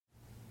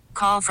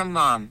call from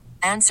mom.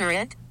 Answer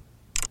it.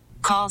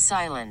 Call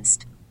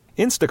silenced.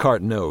 Instacart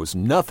knows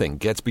nothing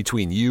gets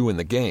between you and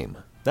the game.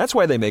 That's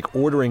why they make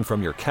ordering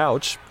from your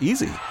couch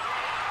easy.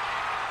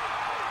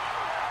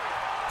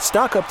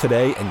 Stock up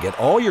today and get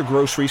all your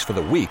groceries for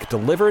the week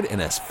delivered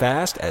in as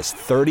fast as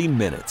 30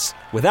 minutes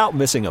without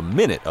missing a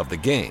minute of the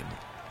game.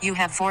 You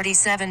have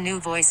 47 new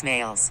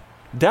voicemails.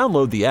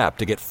 Download the app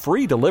to get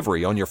free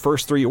delivery on your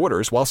first 3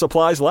 orders while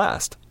supplies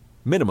last.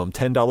 Minimum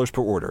 $10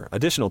 per order.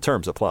 Additional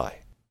terms apply.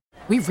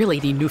 We really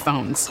need new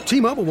phones.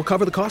 T-Mobile will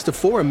cover the cost of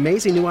 4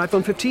 amazing new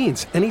iPhone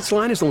 15s, and each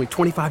line is only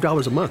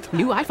 $25 a month.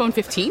 New iPhone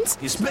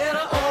 15s? It's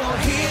better over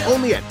here.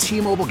 Only at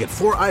T-Mobile, get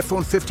 4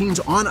 iPhone 15s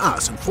on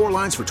us and 4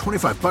 lines for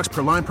 $25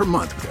 per line per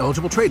month with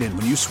eligible trade-in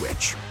when you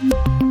switch.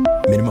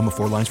 Minimum of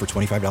 4 lines for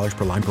 $25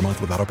 per line per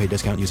month with autopay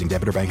discount using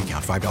debit or bank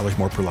account. $5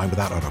 more per line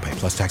without autopay,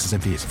 plus taxes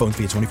and fees. Phone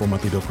fee at 24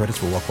 monthly bill credits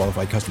for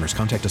well-qualified customers.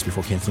 Contact us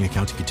before canceling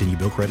account to continue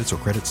bill credits or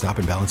credit stop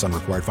and balance on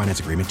required finance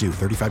agreement due.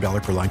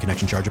 $35 per line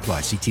connection charge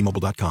applies. See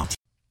T-Mobile.com.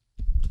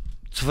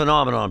 It's a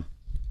phenomenon.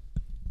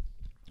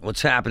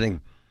 What's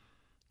happening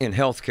in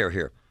healthcare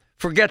here?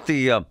 Forget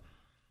the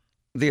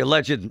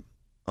alleged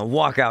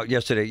walkout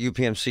yesterday at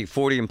UPMC.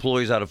 40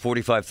 employees out of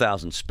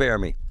 45,000. Spare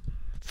me.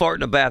 Fart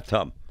in a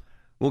bathtub.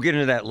 We'll get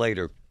into that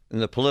later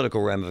and the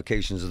political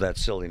ramifications of that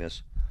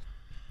silliness.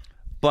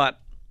 But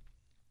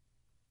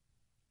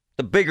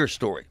the bigger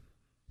story,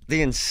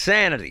 the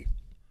insanity,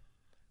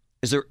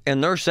 is there a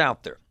nurse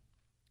out there,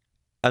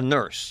 a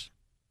nurse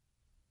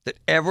that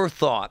ever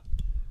thought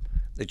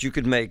that you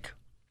could make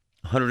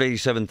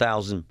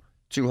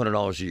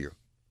 $187,200 a year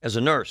as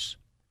a nurse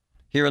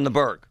here in the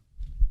Berg?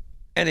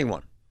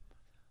 Anyone?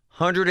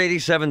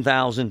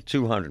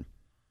 $187,200.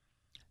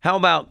 How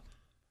about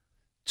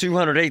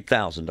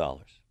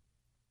 $208,000?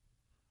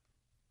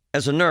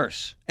 As a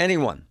nurse,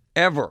 anyone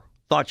ever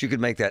thought you could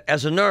make that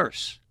as a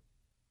nurse?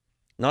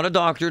 Not a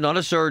doctor, not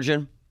a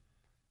surgeon,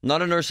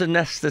 not a nurse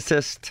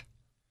anesthetist.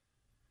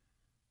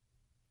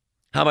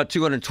 How about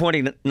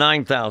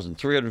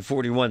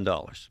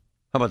 $229,341?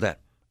 How about that?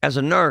 As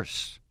a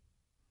nurse,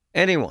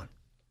 anyone?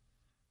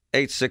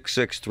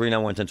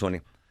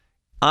 866-391-1020.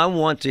 I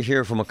want to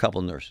hear from a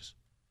couple nurses.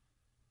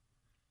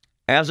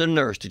 As a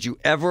nurse, did you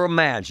ever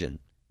imagine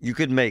you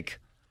could make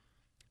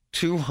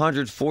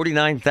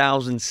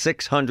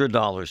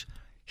 $249,600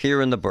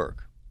 here in the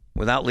Berg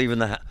without leaving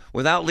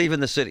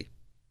the city?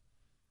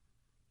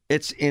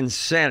 It's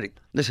insanity.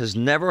 This has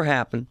never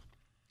happened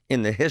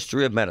in the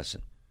history of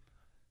medicine.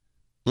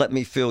 Let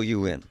me fill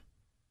you in.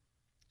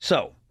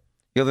 So,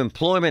 you have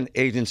employment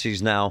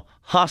agencies now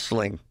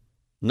hustling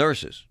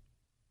nurses.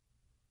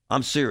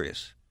 I'm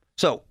serious.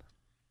 So,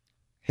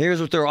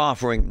 here's what they're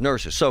offering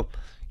nurses. So,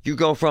 you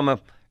go from a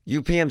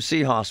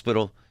UPMC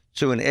hospital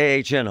to an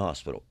AHN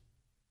hospital,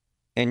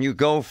 and you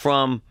go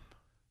from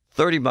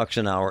 $30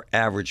 an hour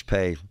average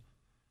pay,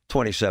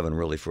 27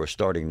 really for a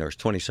starting nurse,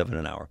 27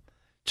 an hour,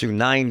 to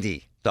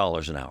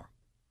 $90 an hour.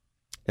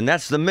 And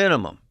that's the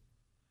minimum.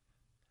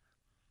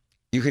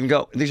 You can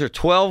go, these are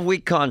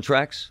 12-week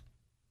contracts.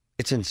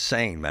 It's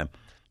insane, man.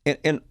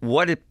 And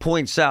what it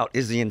points out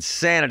is the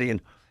insanity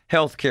in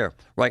healthcare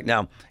right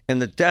now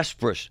and the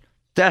desperate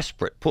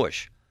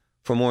push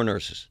for more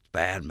nurses. It's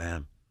bad,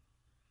 man.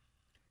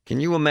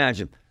 Can you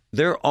imagine?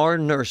 There are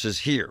nurses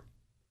here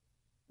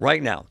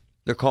right now.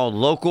 They're called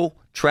local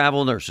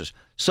travel nurses.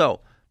 So,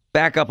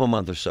 back up a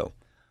month or so.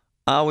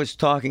 I was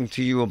talking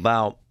to you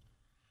about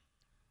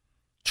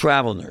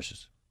travel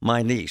nurses.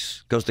 My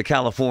niece goes to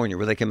California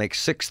where they can make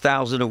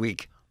 $6,000 a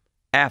week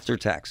after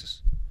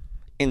taxes.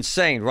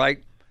 Insane,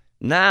 right?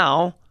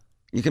 Now,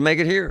 you can make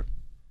it here.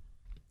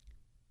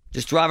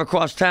 Just drive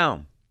across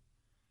town.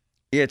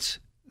 It's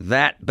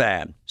that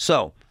bad.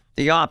 So,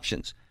 the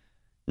options,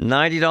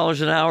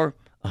 $90 an hour,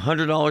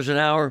 $100 an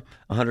hour,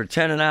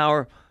 $110 an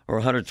hour,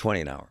 or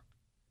 $120 an hour.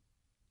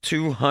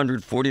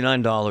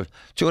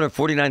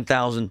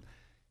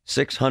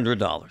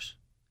 $249,600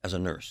 as a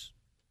nurse.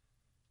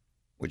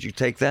 Would you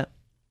take that?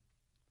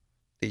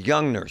 The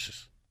young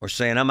nurses are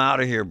saying, I'm out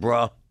of here,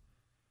 bro.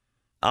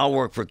 I'll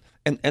work for...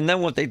 And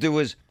then what they do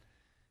is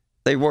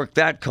they work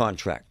that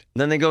contract.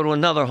 Then they go to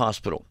another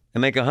hospital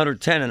and make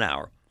 $110 an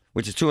hour,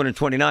 which is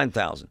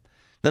 $229,000.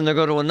 Then they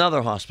go to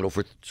another hospital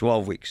for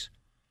 12 weeks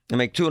and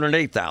make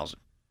 $208,000.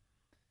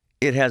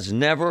 It has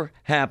never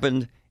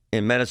happened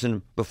in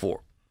medicine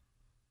before.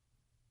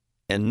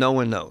 And no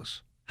one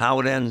knows how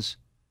it ends,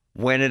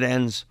 when it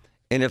ends,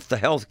 and if the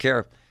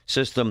healthcare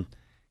system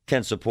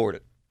can support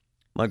it.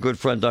 My good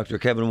friend, Dr.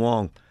 Kevin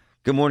Wong.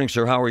 Good morning,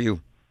 sir. How are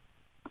you?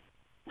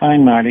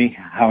 Fine, Marty.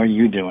 How are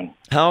you doing?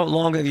 How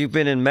long have you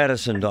been in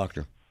medicine,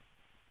 doctor?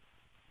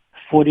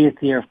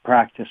 40th year of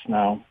practice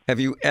now. Have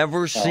you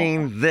ever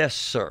seen this,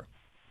 sir?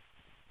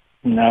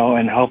 No,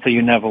 and hopefully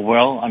you never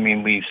will. I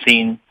mean, we've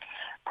seen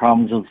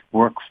problems with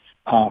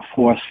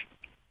workforce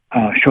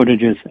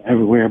shortages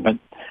everywhere, but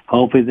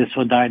hopefully this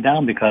will die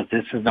down because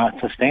this is not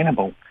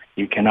sustainable.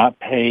 You cannot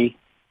pay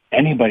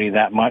anybody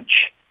that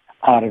much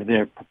out of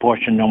their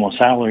proportion normal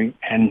salary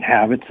and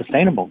have it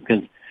sustainable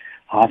because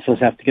hospitals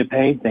have to get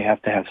paid. They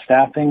have to have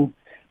staffing.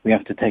 We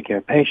have to take care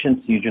of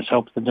patients. You just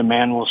hope the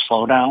demand will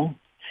slow down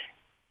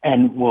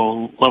and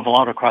will level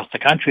out across the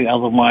country.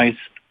 Otherwise,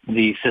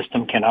 the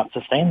system cannot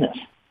sustain this.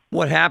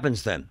 What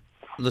happens then?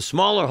 The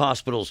smaller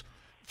hospitals,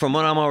 from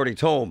what I'm already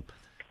told,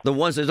 the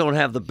ones that don't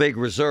have the big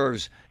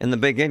reserves and the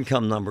big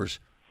income numbers,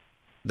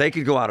 they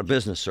could go out of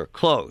business, sir.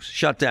 Close,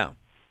 shut down.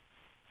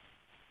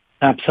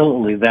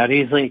 Absolutely. That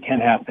easily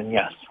can happen,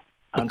 yes.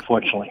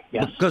 Unfortunately,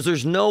 yes. Because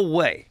there's no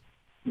way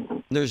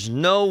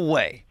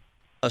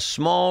a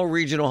small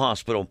regional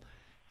hospital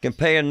can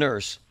pay a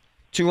nurse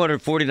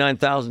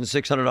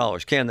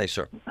 $249,600, can they,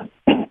 sir?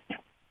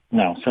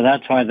 No. So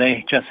that's why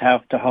they just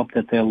have to hope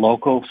that their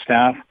local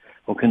staff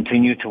will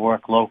continue to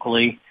work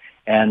locally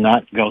and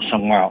not go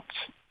somewhere else.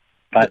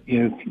 But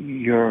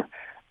the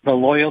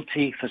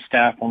loyalty for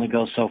staff only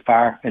goes so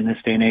far in this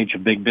day and age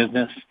of big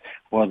business,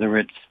 whether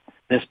it's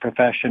this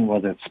profession,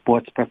 whether it's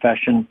sports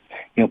profession.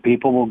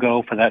 People will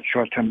go for that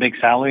short-term big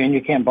salary, and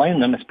you can't blame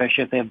them,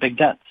 especially if they have big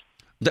debts.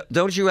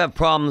 Don't you have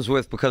problems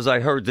with, because I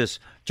heard this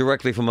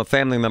directly from a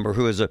family member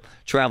who is a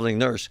traveling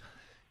nurse,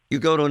 you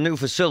go to a new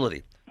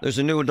facility, there's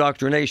a new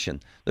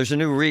indoctrination, there's a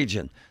new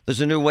region, there's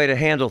a new way to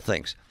handle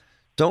things.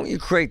 Don't you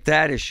create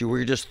that issue where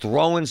you're just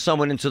throwing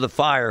someone into the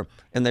fire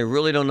and they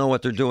really don't know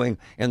what they're doing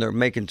and they're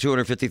making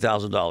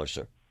 $250,000,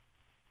 sir?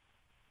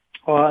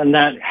 Well, and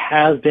that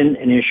has been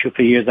an issue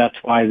for years. That's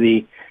why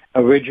the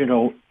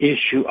original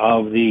issue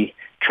of the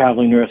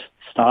traveling nurse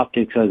stopped,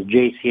 because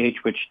JCH,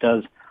 which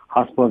does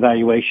hospital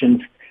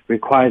evaluations,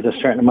 requires a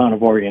certain amount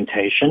of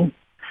orientation.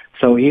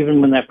 So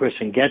even when that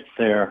person gets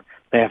there,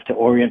 they have to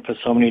orient for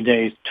so many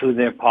days to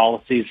their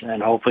policies,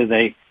 and hopefully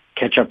they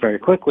catch up very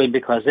quickly,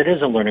 because it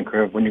is a learning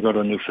curve when you go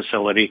to a new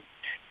facility.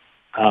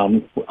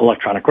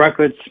 Electronic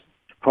records,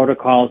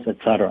 protocols,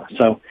 etc.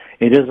 So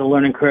it is a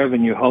learning curve,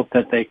 and you hope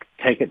that they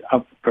take it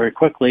up very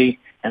quickly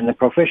and they're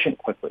proficient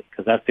quickly,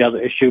 because that's the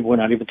other issue we're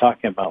not even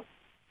talking about.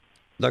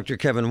 Dr.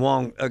 Kevin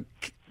Wong,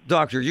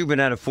 doctor, you've been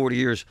at it 40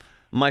 years.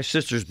 My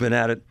sister's been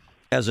at it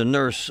as a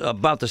nurse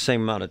about the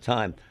same amount of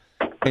time.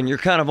 And you're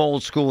kind of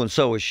old school, and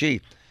so is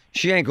she.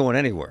 She ain't going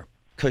anywhere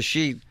because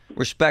she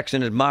respects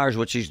and admires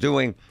what she's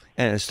doing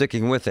and is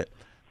sticking with it.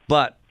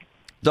 But,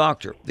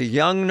 doctor, the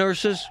young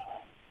nurses,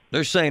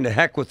 they're saying to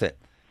heck with it.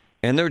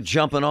 And they're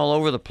jumping all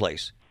over the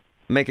place,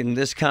 making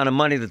this kind of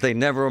money that they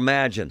never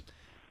imagined.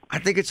 I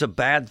think it's a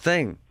bad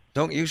thing.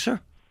 Don't you,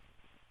 sir?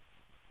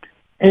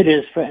 It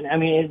is.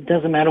 It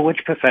doesn't matter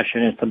which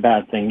profession, it's a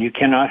bad thing. You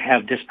cannot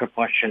have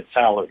disproportionate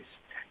salaries.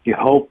 You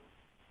hope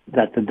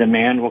that the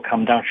demand will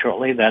come down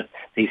shortly, that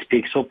these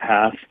peaks will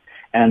pass,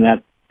 and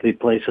that the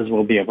places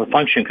will be able to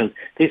function, because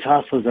these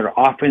hospitals that are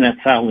offering that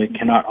salary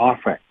cannot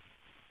offer it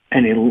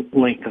any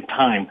length of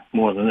time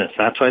more than this.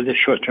 That's why there's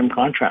short-term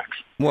contracts.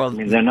 Well,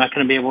 they're not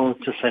going to be able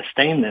to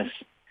sustain this,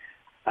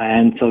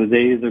 and so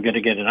they either got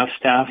to get enough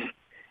staff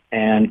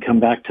and come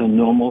back to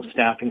normal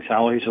staffing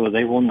salaries, or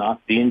they will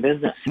not be in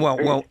business.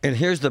 Well, and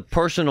here's the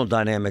personal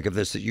dynamic of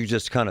this that you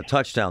just kind of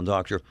touched on,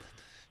 doctor.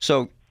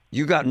 So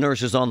you got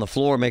nurses on the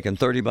floor making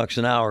 $30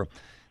 an hour.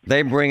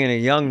 They bring in a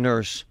young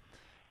nurse,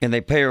 and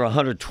they pay her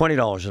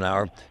 $120 an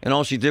hour, and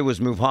all she did was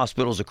move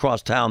hospitals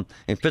across town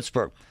in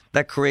Pittsburgh.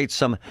 That creates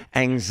some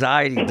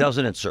anxiety,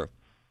 doesn't it, sir?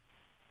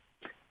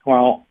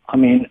 Well,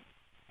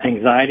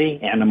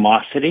 anxiety,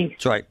 animosity.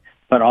 That's right.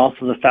 But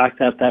also the fact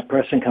that that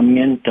person coming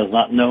in does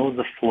not know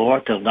the floor,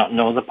 does not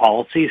know the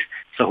policies.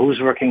 So who's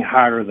working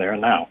harder there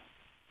now?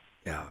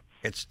 Yeah,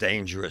 it's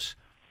dangerous.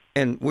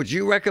 And would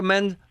you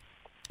recommend,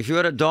 if you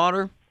had a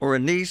daughter or a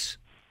niece,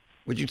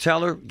 would you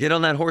tell her, get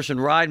on that horse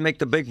and ride, make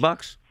the big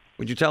bucks?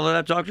 Would you tell her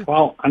that, doctor?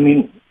 Well,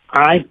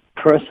 I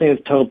personally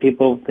have told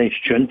people they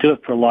shouldn't do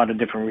it for a lot of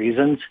different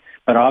reasons.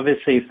 But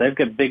obviously, if they've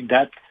got big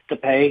debts to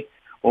pay,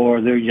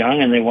 or they're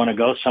young and they want to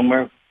go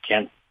somewhere,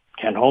 can't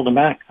hold them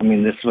back.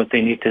 This is what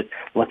they need to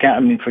look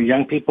at. For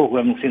young people who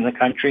haven't seen the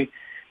country,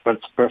 but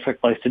it's a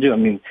perfect place to do.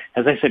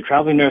 As I said,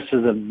 traveling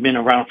nurses have been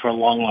around for a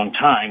long, long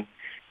time,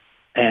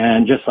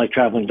 and just like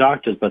traveling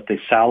doctors, but the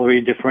salary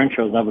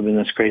differential has never been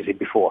this crazy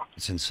before.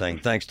 It's insane.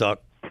 Thanks,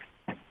 Doc.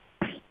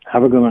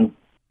 Have a good one.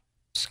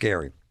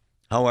 Scary.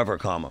 However,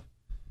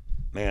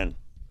 man,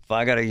 if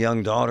I got a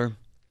young daughter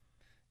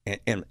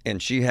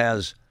and she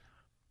has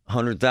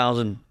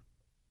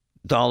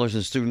 $100,000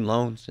 in student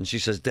loans, and she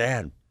says,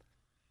 Dad,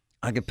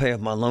 I can pay off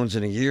my loans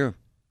in a year.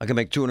 I can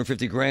make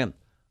 $250,000.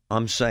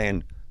 I'm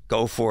saying,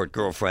 go for it,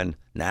 girlfriend,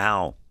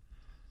 now.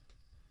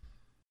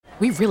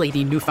 We really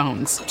need new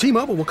phones.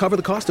 T-Mobile will cover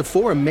the cost of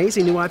 4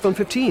 amazing new iPhone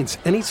 15s,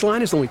 and each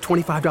line is only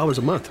 $25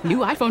 a month. New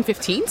iPhone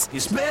 15s?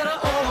 It's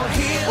better over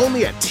here.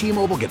 Only at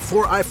T-Mobile, get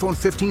 4 iPhone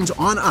 15s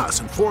on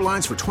us and 4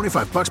 lines for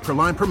 $25 per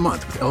line per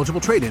month with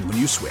eligible trade-in when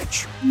you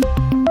switch.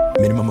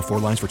 Minimum of 4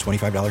 lines for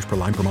 $25 per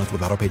line per month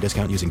with autopay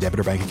discount using debit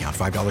or bank account.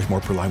 $5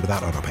 more per line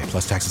without autopay,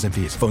 plus taxes and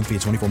fees. Phone fee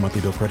at 24 monthly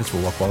bill credits for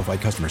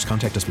well-qualified customers.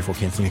 Contact us before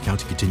canceling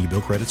account to continue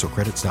bill credits or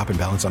credit stop and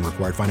balance on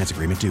required finance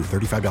agreement due.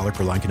 $35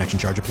 per line connection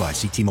charge applies.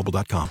 See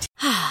T-Mobile.com.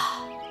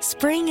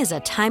 Spring is a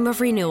time of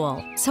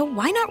renewal, so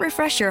why not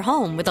refresh your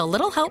home with a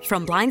little help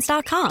from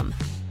Blinds.com?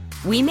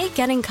 We make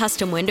getting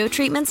custom window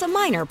treatments a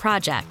minor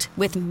project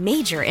with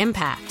major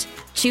impact.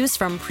 Choose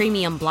from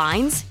premium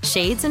blinds,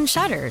 shades, and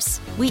shutters.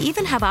 We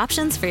even have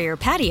options for your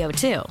patio,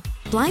 too.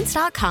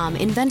 Blinds.com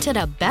invented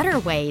a better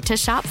way to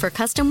shop for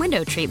custom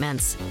window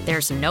treatments.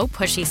 There's no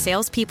pushy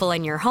salespeople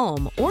in your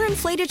home or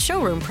inflated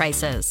showroom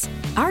prices.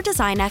 Our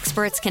design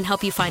experts can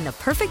help you find the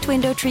perfect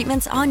window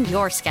treatments on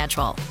your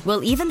schedule.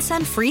 We'll even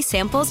send free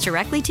samples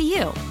directly to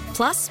you.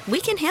 Plus, we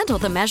can handle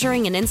the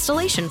measuring and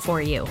installation for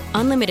you.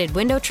 Unlimited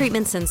window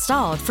treatments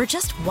installed for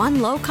just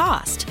one low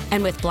cost.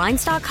 And with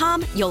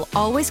Blinds.com, you'll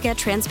always get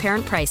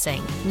transparent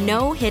pricing.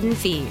 No hidden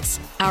fees.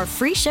 Our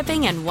free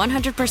shipping and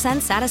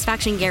 100%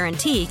 satisfaction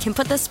guarantee can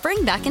put the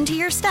spring back into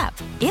your step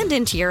and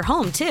into your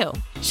home, too.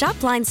 Shop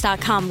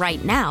Blinds.com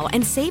right now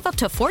and save up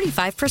to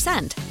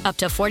 45%. Up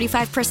to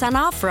 45%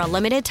 off for a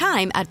limited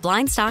time at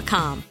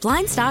Blinds.com.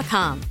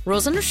 Blinds.com.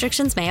 Rules and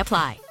restrictions may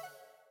apply.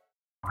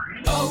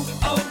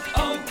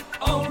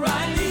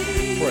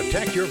 O'Reilly.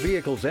 Protect your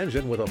vehicle's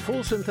engine with a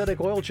full synthetic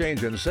oil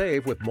change and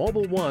save with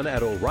Mobil 1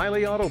 at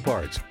O'Reilly Auto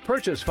Parts.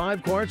 Purchase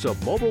 5 quarts of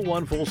Mobil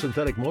 1 full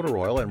synthetic motor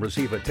oil and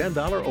receive a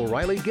 $10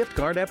 O'Reilly gift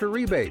card after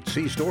rebate.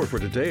 See store for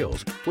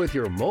details. With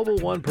your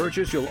Mobil 1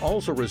 purchase, you'll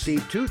also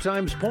receive 2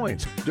 times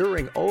points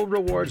during O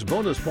Rewards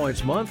Bonus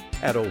Points Month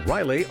at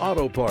O'Reilly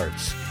Auto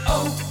Parts.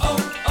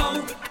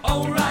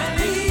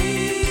 O'Reilly